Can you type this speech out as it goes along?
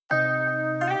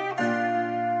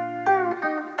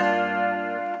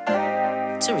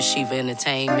TURASHEIVA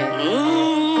Entertainment.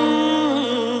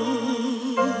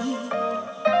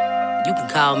 You can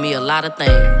call me a lot of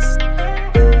things,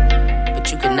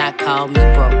 but you cannot call me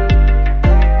broke.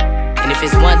 And if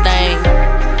it's one thing,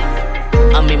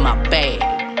 I'm in my bag,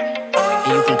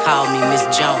 and you can call me Miss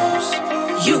Jones.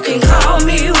 You can call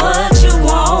me what you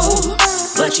want,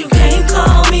 but you can't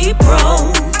call me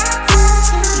broke.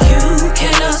 You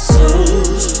can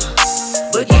assume,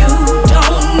 but you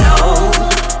don't know.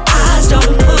 I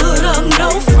don't put up no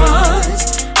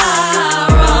fronts, I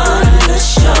run the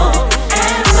show.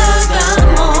 And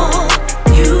furthermore,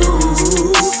 you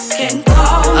can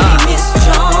call me Miss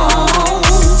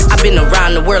Jones. I've been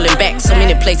around the world and back, so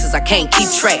many places I can't keep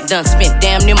track. Done spent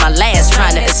damn near my last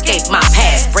trying to escape my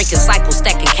past. Breaking cycles,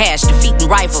 stacking cash, defeating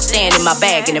rivals, staying in my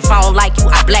bag. And if I don't like you,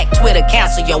 I black Twitter,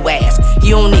 cancel your ass.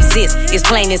 You don't exist, it's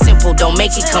plain and simple, don't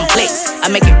make it complex. I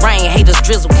make it rain, haters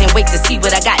drizzle, can't wait to see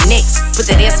what I got next. Put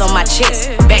that S on my chest,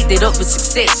 backed it up with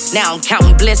success. Now I'm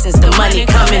counting blessings, the money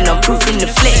coming, I'm proof in the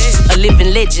flesh. A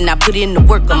living legend, I put in the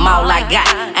work, I'm all I got.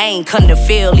 I ain't come to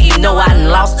fail, even though I done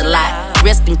lost a lot.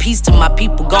 Rest in peace to my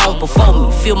people gone before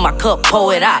me. Fill my cup,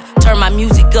 pour it out. Turn my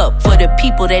music up for the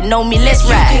people that know me, let's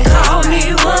ride. You can call me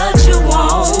what you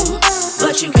want,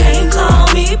 but you can't call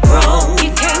me broke. You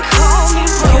can't call me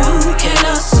broke. You can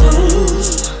assume,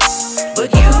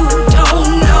 but you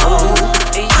don't know.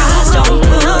 I don't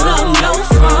put up no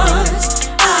fronts,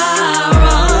 I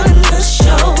run the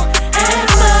show. And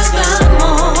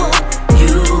furthermore,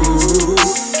 you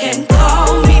can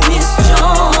call me Miss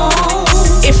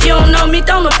Jones. If you don't know me,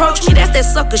 don't approach me, that's that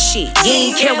sucker shit. You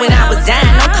ain't care when I was dying,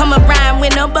 don't come around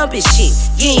with no bumpy shit.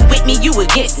 You ain't with me, you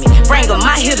against me. Bring on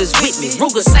my hitters with me.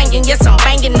 Ruger singing, yes I'm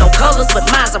banging, no colors, but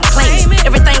mines I'm claiming.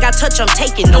 Everything I touch I'm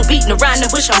taking, no beating around the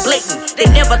bush I'm blatant. They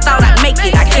never thought I'd make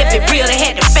it, I kept it real, they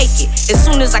had to fake it. As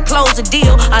soon as I close the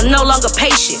deal, I'm no longer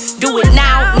patient. Do it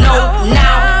now,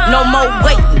 no more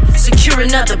waiting. Secure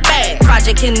another bag,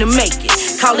 project in the making.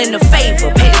 Call in a favor,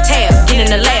 pay the tab, get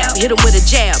in the lab, hit them with a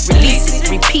jab, release it,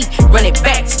 repeat, run it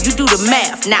back, you do the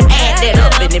math, now add that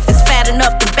up, and if it's fat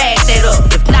enough, then bag that up.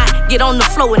 If not, get on the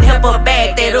floor and help her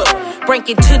bag that up. Break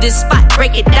it to this spot,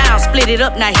 break it down, split it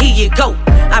up, now here you go.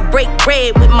 I break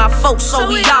bread with my folks, so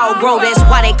we all grow. That's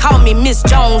why they call me Miss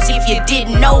Jones, if you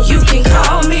didn't know. You can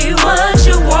call me what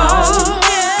you want,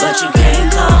 but you can't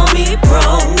call me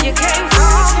broke. You can't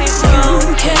call me broke.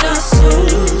 You can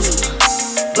assume,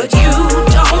 but you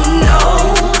don't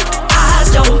know. I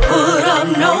don't put up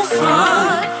no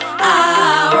front,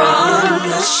 I run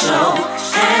the show.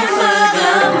 And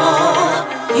furthermore,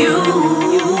 you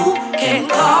can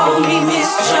call me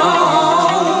Miss Jones.